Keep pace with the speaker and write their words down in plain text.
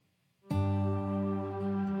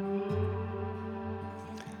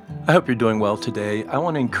I hope you're doing well today. I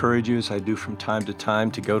want to encourage you, as I do from time to time,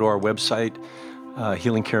 to go to our website,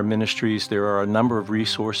 Healing Care Ministries. There are a number of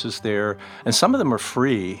resources there, and some of them are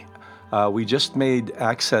free. We just made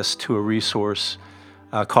access to a resource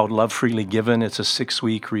called Love Freely Given. It's a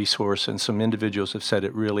 6-week resource, and some individuals have said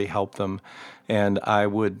it really helped them. And I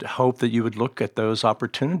would hope that you would look at those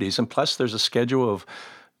opportunities. And plus, there's a schedule of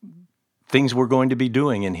things we're going to be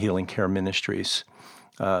doing in Healing Care Ministries,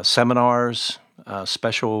 seminars,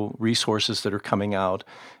 special resources that are coming out,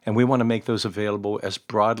 and we want to make those available as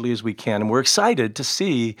broadly as we can. And we're excited to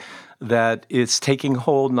see that it's taking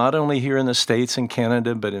hold not only here in the States and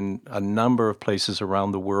Canada, but in a number of places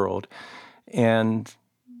around the world. And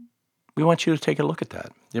we want you to take a look at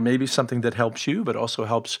that. There may be something that helps you, but also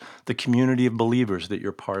helps the community of believers that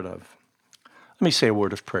you're part of. Let me say a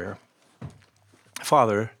word of prayer.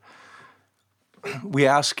 Father, we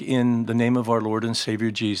ask in the name of our Lord and Savior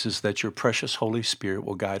Jesus that your precious Holy Spirit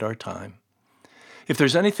will guide our time. If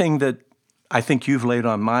there's anything that I think you've laid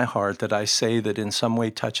on my heart that I say that in some way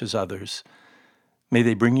touches others, may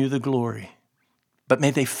they bring you the glory, but may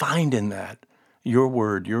they find in that your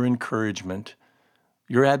word, your encouragement,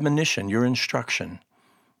 your admonition, your instruction.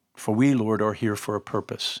 For we, Lord, are here for a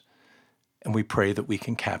purpose, and we pray that we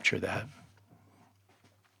can capture that.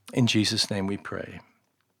 In Jesus' name we pray.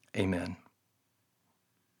 Amen.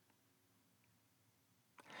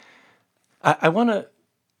 I want to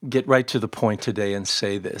get right to the point today and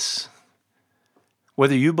say this.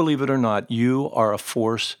 Whether you believe it or not, you are a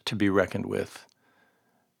force to be reckoned with.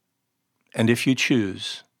 And if you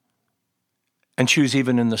choose, and choose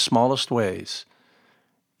even in the smallest ways,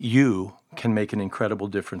 you can make an incredible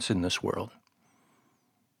difference in this world.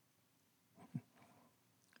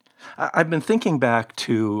 I've been thinking back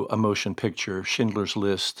to a motion picture, Schindler's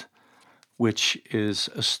List, which is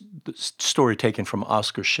a story taken from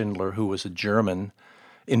Oskar Schindler, who was a German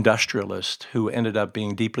industrialist who ended up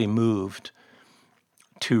being deeply moved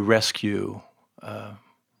to rescue a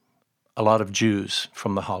lot of Jews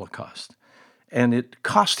from the Holocaust. And it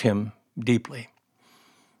cost him deeply.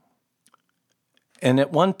 And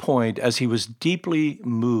at one point, as he was deeply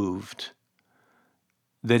moved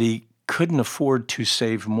that he couldn't afford to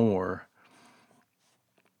save more,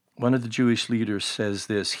 one of the Jewish leaders says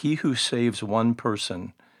this: "He who saves one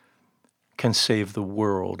person can save the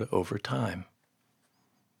world over time."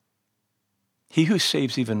 He who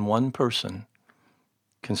saves even one person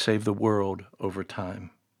can save the world over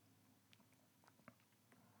time.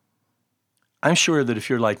 I'm sure that if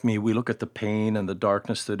you're like me, we look at the pain and the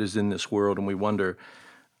darkness that is in this world and we wonder,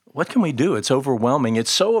 what can we do? It's overwhelming.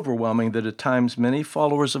 It's so overwhelming that at times many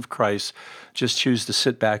followers of Christ just choose to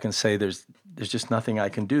sit back and say, there's just nothing I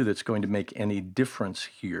can do that's going to make any difference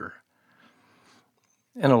here.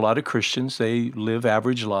 And a lot of Christians, they live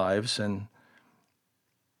average lives and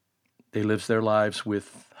they live their lives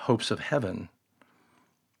with hopes of heaven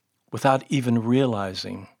without even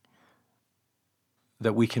realizing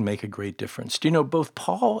that we can make a great difference. Do you know, both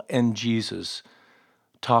Paul and Jesus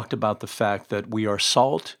talked about the fact that we are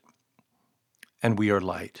salt and we are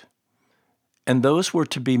light. And those were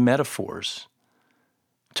to be metaphors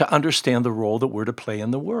to understand the role that we're to play in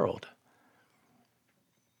the world.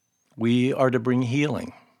 We are to bring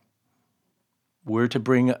healing. We're to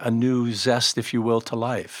bring a new zest, if you will, to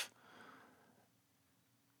life.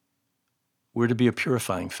 We're to be a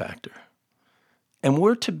purifying factor. And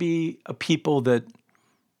we're to be a people that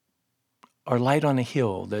are light on a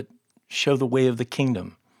hill, that show the way of the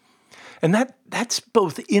kingdom. And that's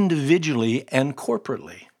both individually and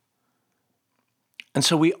corporately. And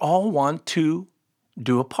so we all want to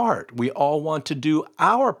do a part. We all want to do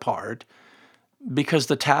our part because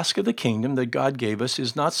the task of the kingdom that God gave us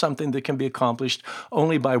is not something that can be accomplished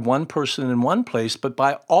only by one person in one place, but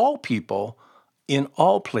by all people in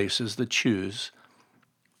all places that choose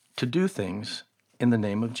to do things in the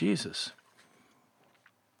name of Jesus.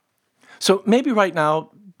 So maybe right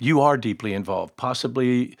now you are deeply involved.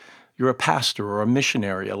 Possibly you're a pastor or a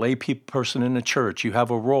missionary, a lay person in a church. You have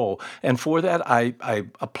a role. And for that, I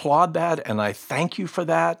applaud that and I thank you for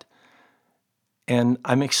that. And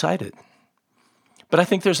I'm excited. But I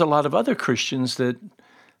think there's a lot of other Christians that,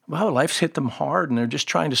 well, life's hit them hard and they're just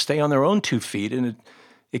trying to stay on their own 2 feet. And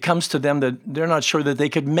it comes to them that they're not sure that they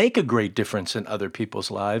could make a great difference in other people's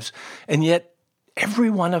lives. And yet, every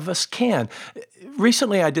one of us can.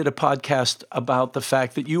 Recently, I did a podcast about the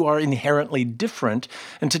fact that you are inherently different.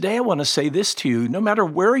 And today I want to say this to you. No matter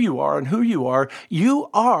where you are and who you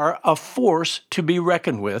are a force to be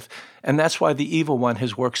reckoned with. And that's why the evil one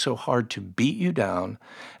has worked so hard to beat you down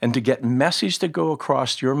and to get messages to go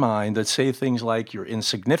across your mind that say things like you're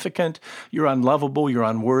insignificant, you're unlovable, you're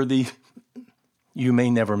unworthy. you may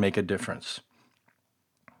never make a difference.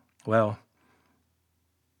 Well,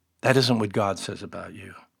 that isn't what God says about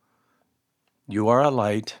you. You are a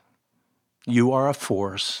light. You are a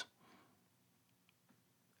force.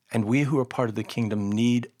 And we who are part of the kingdom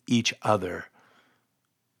need each other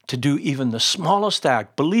to do even the smallest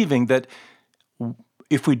act, believing that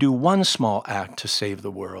if we do one small act to save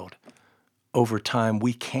the world, over time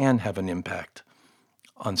we can have an impact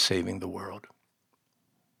on saving the world.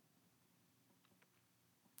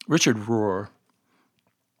 Richard Rohr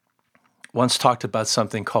once talked about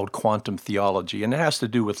something called quantum theology, and it has to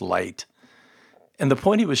do with light. And the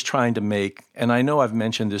point he was trying to make, and I know I've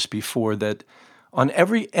mentioned this before, that on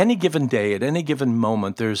any given day, at any given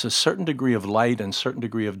moment, there's a certain degree of light and a certain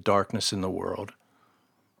degree of darkness in the world.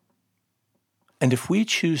 And if we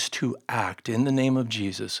choose to act in the name of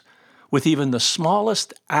Jesus with even the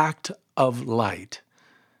smallest act of light,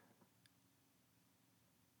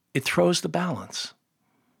 it throws the balance.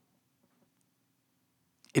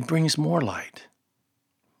 It brings more light.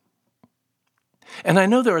 And I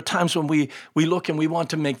know there are times when we look and we want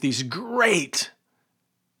to make these great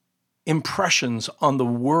impressions on the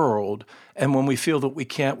world, and when we feel that we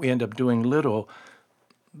can't, we end up doing little.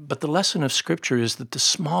 But the lesson of Scripture is that the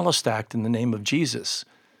smallest act in the name of Jesus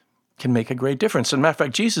can make a great difference. As a matter of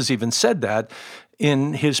fact, Jesus even said that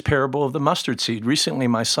in his parable of the mustard seed. Recently,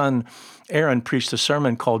 my son Aaron preached a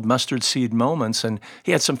sermon called Mustard Seed Moments, and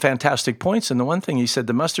he had some fantastic points. And the one thing he said,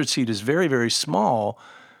 the mustard seed is very, very small,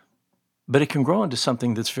 but it can grow into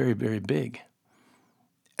something that's very, very big.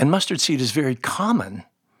 And mustard seed is very common.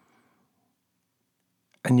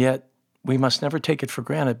 And yet, we must never take it for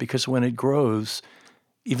granted, because when it grows,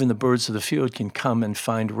 even the birds of the field can come and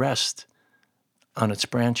find rest on its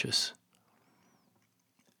branches.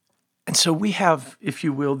 And so we have, if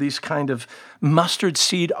you will, these kind of mustard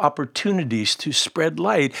seed opportunities to spread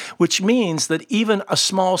light, which means that even a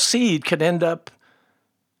small seed could end up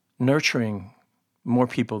nurturing more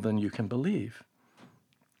people than you can believe.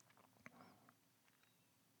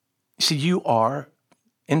 See, you are,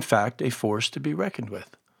 in fact, a force to be reckoned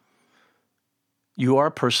with. You are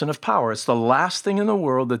a person of power. It's the last thing in the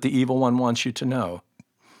world that the evil one wants you to know.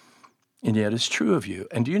 And yet it's true of you.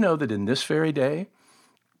 And do you know that in this very day,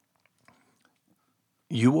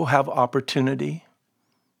 you will have opportunity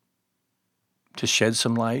to shed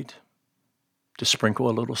some light, to sprinkle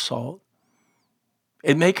a little salt?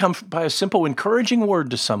 It may come by a simple encouraging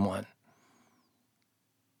word to someone,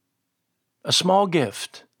 a small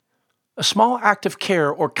gift, a small act of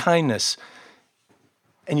care or kindness.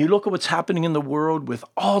 And you look at what's happening in the world with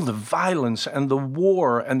all the violence and the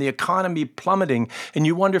war and the economy plummeting, and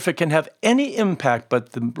you wonder if it can have any impact.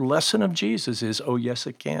 But the lesson of Jesus is, oh, yes,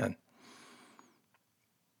 it can.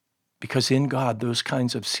 Because in God, those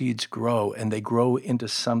kinds of seeds grow, and they grow into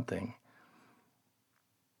something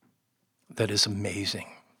that is amazing.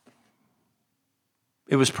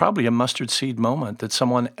 It was probably a mustard seed moment that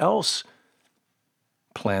someone else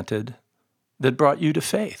planted that brought you to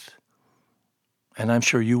faith. And I'm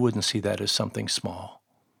sure you wouldn't see that as something small.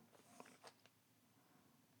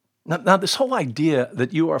 Now, this whole idea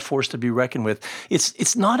that you are forced to be reckoned with,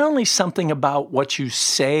 it's not only something about what you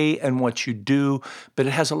say and what you do, but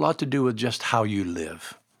it has a lot to do with just how you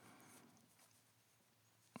live.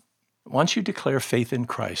 Once you declare faith in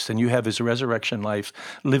Christ and you have his resurrection life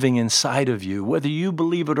living inside of you, whether you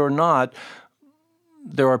believe it or not,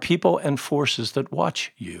 there are people and forces that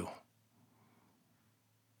watch you.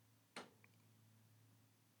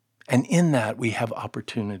 And in that, we have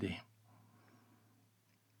opportunity.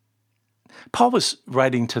 Paul was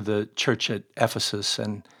writing to the church at Ephesus,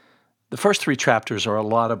 and the first 3 chapters are a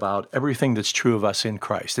lot about everything that's true of us in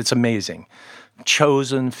Christ. It's amazing.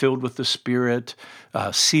 Chosen, filled with the Spirit,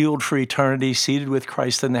 sealed for eternity, seated with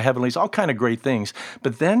Christ in the heavenlies, all kind of great things.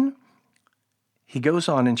 But then he goes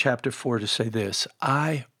on in chapter 4 to say this,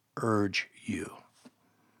 I urge you.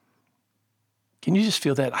 Can you just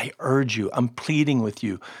feel that? I urge you. I'm pleading with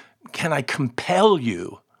you. Can I compel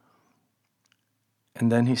you?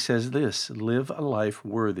 And then he says this, live a life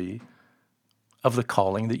worthy of the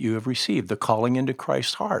calling that you have received, the calling into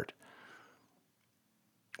Christ's heart.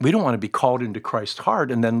 We don't want to be called into Christ's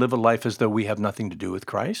heart and then live a life as though we have nothing to do with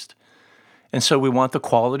Christ. And so we want the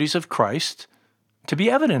qualities of Christ to be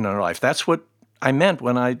evident in our life. That's what I meant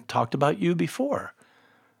when I talked about you before.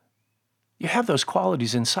 You have those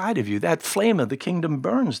qualities inside of you. That flame of the kingdom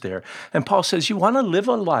burns there. And Paul says you want to live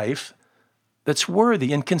a life that's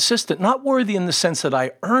worthy and consistent, not worthy in the sense that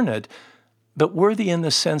I earn it, but worthy in the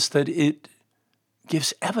sense that it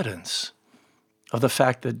gives evidence of the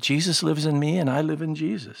fact that Jesus lives in me and I live in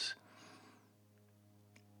Jesus.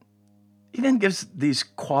 He then gives these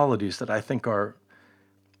qualities that I think are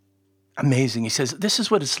Amazing. He says, this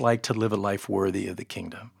is what it's like to live a life worthy of the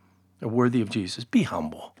kingdom, or worthy of Jesus. Be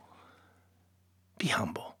humble. Be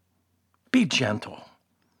humble. Be gentle.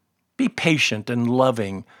 Be patient and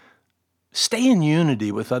loving. Stay in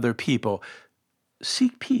unity with other people.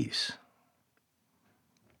 Seek peace.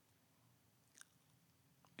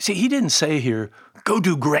 See, he didn't say here, go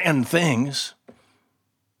do grand things.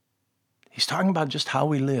 He's talking about just how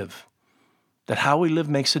we live, that how we live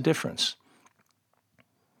makes a difference.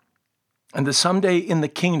 And that someday in the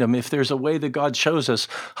kingdom, if there's a way that God shows us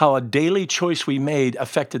how a daily choice we made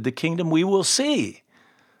affected the kingdom, we will see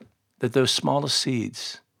that those smallest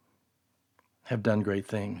seeds have done great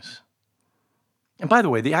things. And by the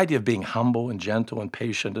way, the idea of being humble and gentle and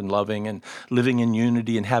patient and loving and living in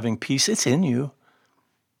unity and having peace, it's in you.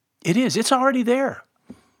 It is. It's already there.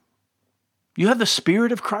 You have the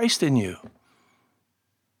Spirit of Christ in you.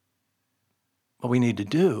 What we need to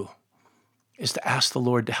do is to ask the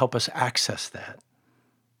Lord to help us access that,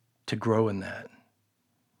 to grow in that.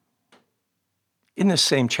 In this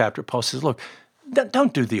same chapter, Paul says, look,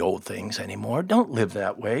 don't do the old things anymore. Don't live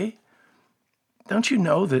that way. Don't you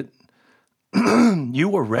know that you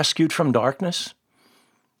were rescued from darkness?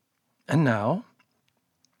 And now,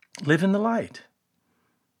 live in the light.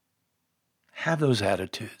 Have those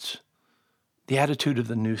attitudes, the attitude of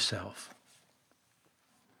the new self.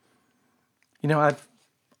 You know, I've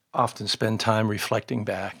often spend time reflecting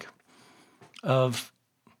back of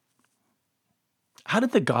how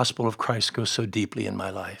did the gospel of Christ go so deeply in my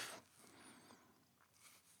life?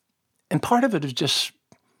 And part of it is just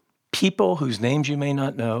people whose names you may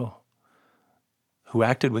not know, who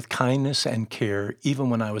acted with kindness and care even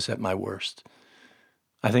when I was at my worst.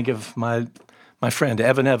 I think of my friend,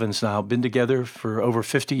 Evan Evans now, been together for over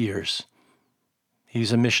 50 years.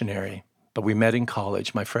 He's a missionary, but we met in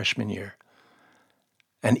college my freshman year.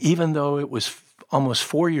 And even though it was almost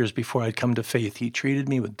 4 years before I'd come to faith, he treated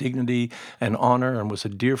me with dignity and honor and was a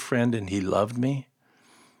dear friend, and he loved me.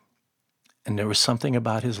 And there was something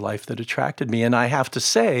about his life that attracted me. And I have to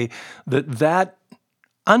say that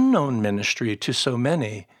unknown ministry to so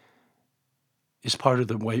many is part of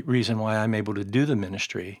the reason why I'm able to do the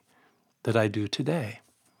ministry that I do today.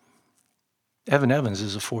 Evan Evans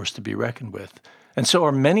is a force to be reckoned with. And so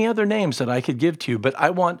are many other names that I could give to you, but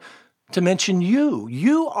I want to mention you.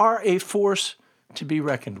 You are a force to be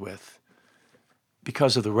reckoned with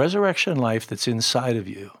because of the resurrection life that's inside of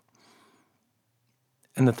you,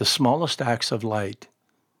 and that the smallest acts of light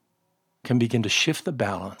can begin to shift the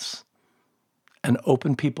balance and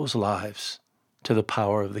open people's lives to the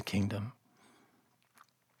power of the kingdom.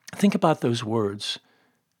 Think about those words.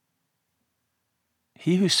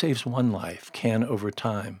 He who saves one life can, over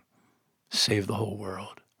time, save the whole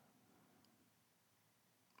world.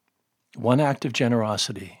 One act of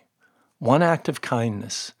generosity, one act of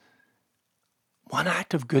kindness, one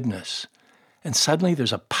act of goodness, and suddenly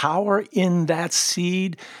there's a power in that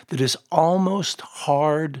seed that is almost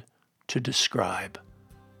hard to describe.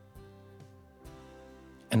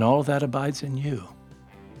 And all of that abides in you.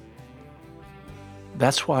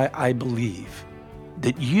 That's why I believe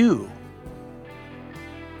that you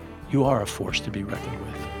are a force to be reckoned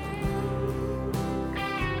with.